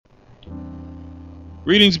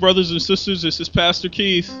Greetings, brothers and sisters. This is Pastor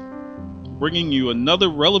Keith, bringing you another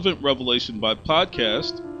Relevant Revelation by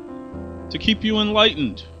podcast to keep you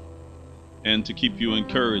enlightened and to keep you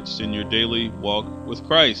encouraged in your daily walk with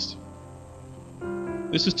Christ.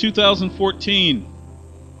 This is 2014,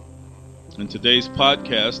 and today's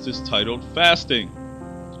podcast is titled Fasting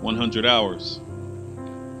 100 Hours.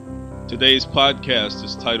 Today's podcast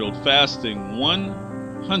is titled Fasting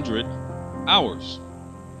 100 Hours.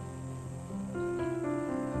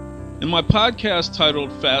 In my podcast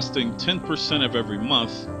titled Fasting 10% of Every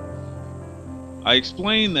Month, I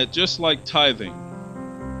explain that just like tithing,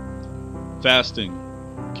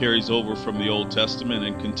 fasting carries over from the Old Testament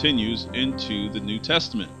and continues into the New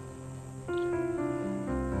Testament.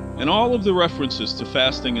 In all of the references to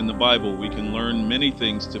fasting in the Bible, we can learn many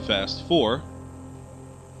things to fast for,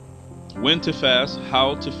 when to fast,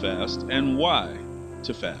 how to fast, and why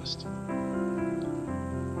to fast.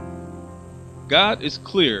 God is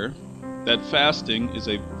clear that fasting is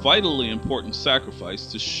a vitally important sacrifice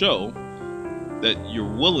to show that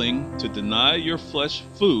you're willing to deny your flesh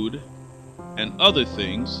food and other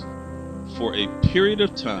things for a period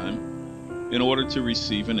of time in order to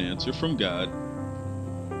receive an answer from God,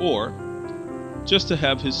 or just to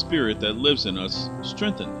have His Spirit that lives in us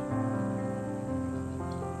strengthened.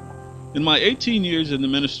 In my 18 years in the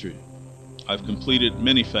ministry, I've completed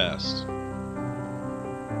many fasts,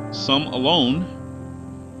 some alone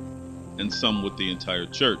and some with the entire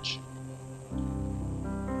church.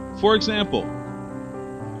 For example,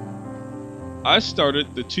 I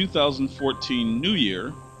started the 2014 New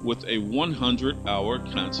Year with a 100-hour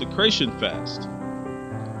consecration fast.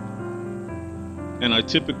 And I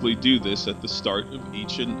typically do this at the start of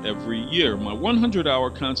each and every year. My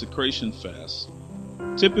 100-hour consecration fast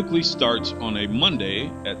typically starts on a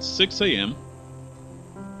Monday at 6 a.m.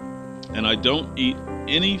 and I don't eat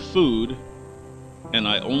any food and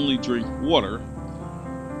I only drink water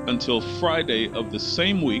until Friday of the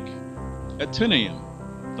same week at 10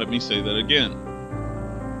 a.m. Let me say that again.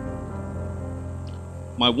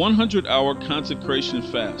 My 100-hour consecration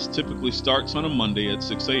fast typically starts on a Monday at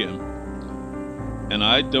 6 a.m. and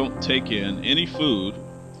I don't take in any food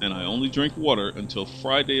and I only drink water until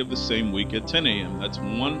Friday of the same week at 10 a.m. That's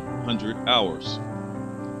 100 hours.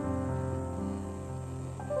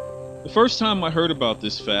 The first time I heard about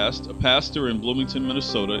this fast, a pastor in Bloomington,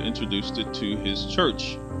 Minnesota introduced it to his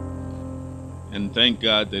church. And thank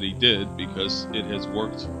God that he did, because it has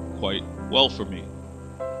worked quite well for me.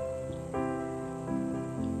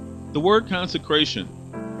 The word consecration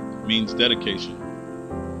means dedication.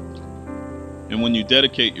 And when you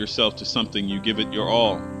dedicate yourself to something, you give it your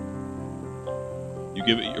all. You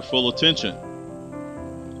give it your full attention.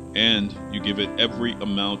 And you give it every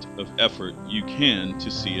amount of effort you can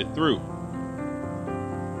to see it through.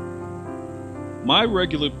 My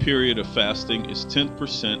regular period of fasting is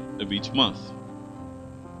 10% of each month.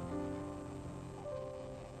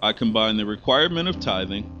 I combine the requirement of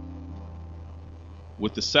tithing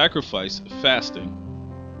with the sacrifice of fasting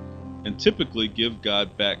and typically give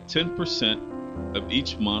God back 10% of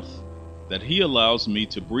each month that He allows me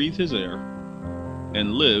to breathe His air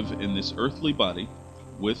and live in this earthly body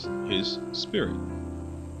with His Spirit.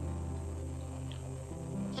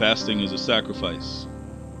 Fasting is a sacrifice.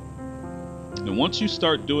 And once you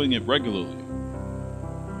start doing it regularly,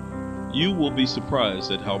 you will be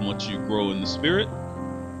surprised at how much you grow in the Spirit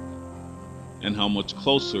and how much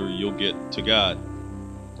closer you'll get to God.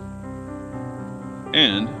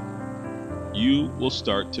 And you will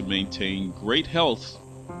start to maintain great health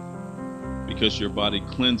because your body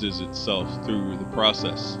cleanses itself through the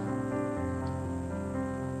process.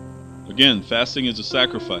 Again, fasting is a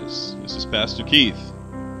sacrifice. This is Pastor Keith,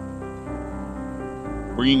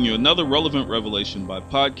 bringing you another Relevant Revelation by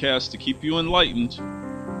podcast to keep you enlightened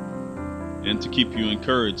and to keep you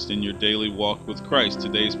encouraged in your daily walk with Christ.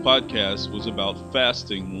 Today's podcast was about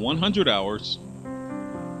fasting 100 hours.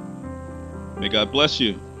 May God bless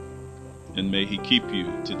you, and may He keep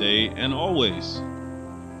you today and always.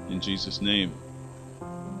 In Jesus' name,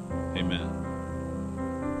 amen.